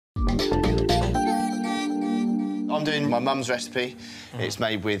I'm doing my mum's recipe. It's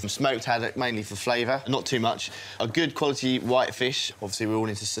made with smoked haddock, mainly for flavour, not too much. A good quality white fish. Obviously, we're all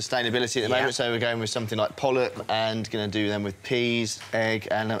into sustainability at the moment, so we're going with something like pollock and going to do them with peas, egg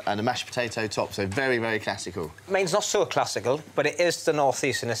and a mashed potato top, so very, very classical. Mine's not so classical, but it is the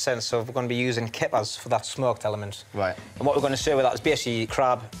northeast in the sense of we're going to be using kippers for that smoked element. Right. And what we're going to serve with that is basically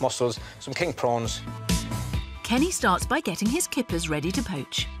crab, mussels, some king prawns. Kenny starts by getting his kippers ready to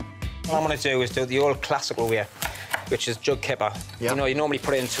poach. What I'm going to do is do the old classical way, which is jug kipper. Yep. You know, you normally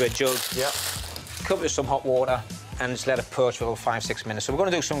put it into a jug, Yep. cover it with some hot water, and just let it poach for about 5-6 minutes. So we're going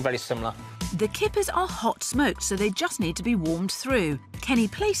to do something very similar. The kippers are hot smoked, so they just need to be warmed through. Kenny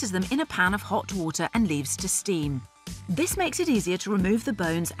places them in a pan of hot water and leaves to steam. This makes it easier to remove the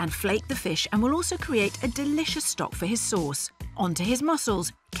bones and flake the fish, and will also create a delicious stock for his sauce. Onto his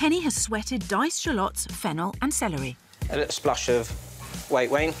mussels. Kenny has sweated diced shallots, fennel and celery. A little splash of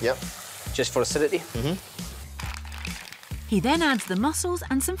white wine. Yep. Just for acidity. He then adds the mussels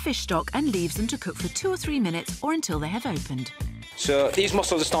and some fish stock and leaves them to cook for 2 or 3 minutes or until they have opened. So these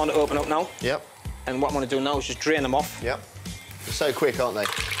mussels are starting to open up now. Yep. And what I'm going to do now is just drain them off. Yep. They're so quick, aren't they?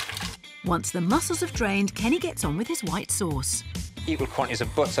 Once the mussels have drained, Kenny gets on with his white sauce. Equal quantities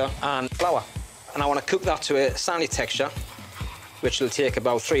of butter and flour. And I want to cook that to a sandy texture, which will take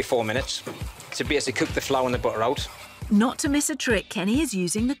about 3-4 minutes to basically cook the flour and the butter out. Not to miss a trick, Kenny is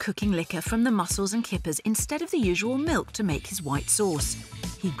using the cooking liquor from the mussels and kippers instead of the usual milk to make his white sauce.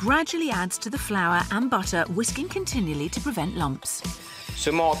 He gradually adds to the flour and butter, whisking continually to prevent lumps.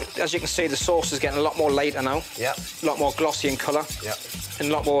 So more, as you can see, the sauce is getting a lot more lighter now. Yep. A lot more glossy in colour. Yep. And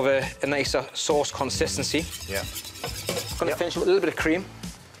a lot more of a nicer sauce consistency. Yep. Going to finish with a little bit of cream,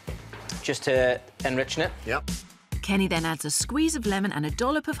 just to enrichen it. Yep. Kenny then adds a squeeze of lemon and a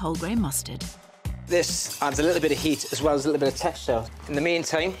dollop of whole grain mustard. This adds a little bit of heat as well as a little bit of texture. In the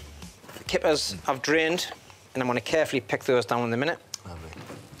meantime, the kippers I've drained, and I'm going to carefully pick those down in a minute. Lovely.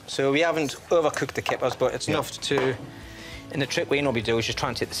 So we haven't overcooked the kippers, but it's enough to... And the trick we normally do is just try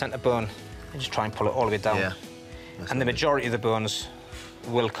and take the centre bone and just try and pull it all the way down. Yeah. And the majority of the bones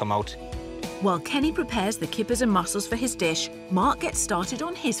will come out. While Kenny prepares the kippers and mussels for his dish, Mark gets started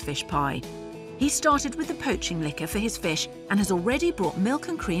on his fish pie. He started with the poaching liquor for his fish and has already brought milk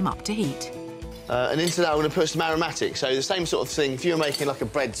and cream up to heat. And into that, I'm going to put some aromatics. So the same sort of thing, if you're making like a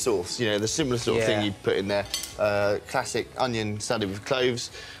bread sauce, you know, the similar sort of thing you'd put in there. Classic onion studded with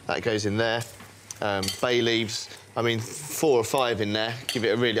cloves, that goes in there. Bay leaves, I mean, 4 or 5 in there. Give it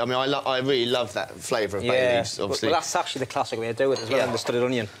a really... I mean, I really love that flavour of bay leaves, obviously. Well, that's actually the classic way to do it as well, and the studded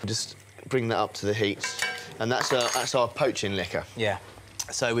onion. Just bring that up to the heat. And that's our poaching liquor. Yeah.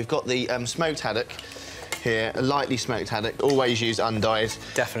 So we've got the smoked haddock here, a lightly smoked haddock. Always use undyed.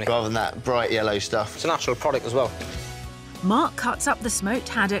 Definitely. Rather than that bright yellow stuff. It's a natural product as well. Mark cuts up the smoked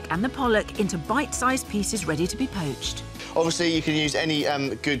haddock and the pollock into bite-sized pieces ready to be poached. Obviously, you can use any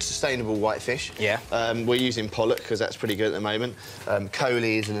good, sustainable white fish. Yeah. We're using pollock because that's pretty good at the moment.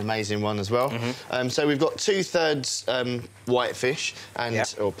 Coley is an amazing one as well. So we've got 2/3 white fish,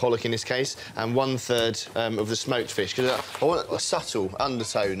 and or pollock in this case, and 1/3 of the smoked fish, because I want a subtle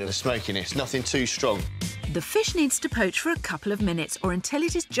undertone of smokiness, nothing too strong. The fish needs to poach for a couple of minutes or until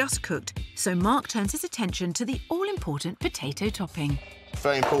it is just cooked, so Mark turns his attention to the all-important potato topping.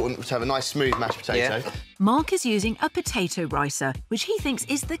 Very important to have a nice smooth mashed potato. Yeah. Mark is using a potato ricer, which he thinks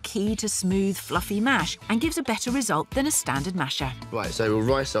is the key to smooth, fluffy mash and gives a better result than a standard masher. Right, so we'll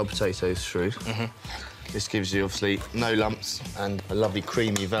rice our potatoes through. This gives you, obviously, no lumps and a lovely,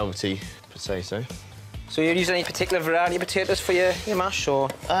 creamy, velvety potato. So you're using any particular variety of potatoes for your mash, or...?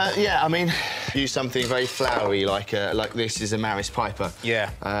 Yeah, I mean, use something very floury, like this is a Maris Piper.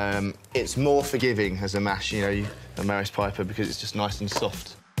 Yeah. It's more forgiving as a mash, you know, a Maris Piper, because it's just nice and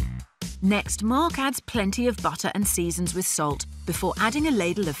soft. Next, Mark adds plenty of butter and seasons with salt before adding a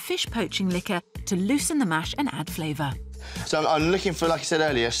ladle of fish poaching liquor to loosen the mash and add flavour. So I'm looking for, like I said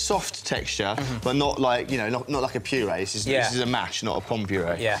earlier, soft texture, but not like, you know, not like a puree. This is a mash, not a pom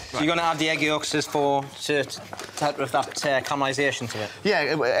puree. Yeah. So you're going to add the egg yolks to help with that caramelisation to it?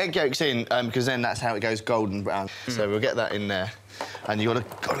 Yeah, egg yolks in, because then that's how it goes golden brown. So we'll get that in there. And you've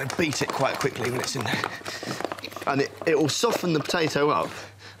got to beat it quite quickly when it's in there. And it will soften the potato up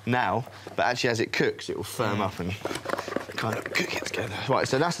now, but actually as it cooks, it will firm up and kind of cook it together. Right,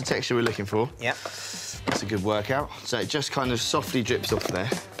 so that's the texture we're looking for. Yeah. That's a good workout. So it just kind of softly drips off there.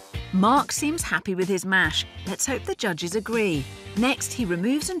 Mark seems happy with his mash. Let's hope the judges agree. Next, he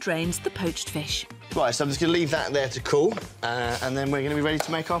removes and drains the poached fish. Right, so I'm just going to leave that there to cool, and then we're going to be ready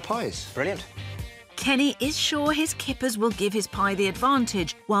to make our pies. Brilliant. Kenny is sure his kippers will give his pie the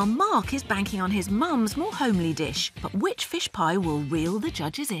advantage, while Mark is banking on his mum's more homely dish. But which fish pie will reel the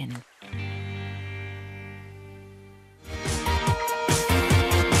judges in?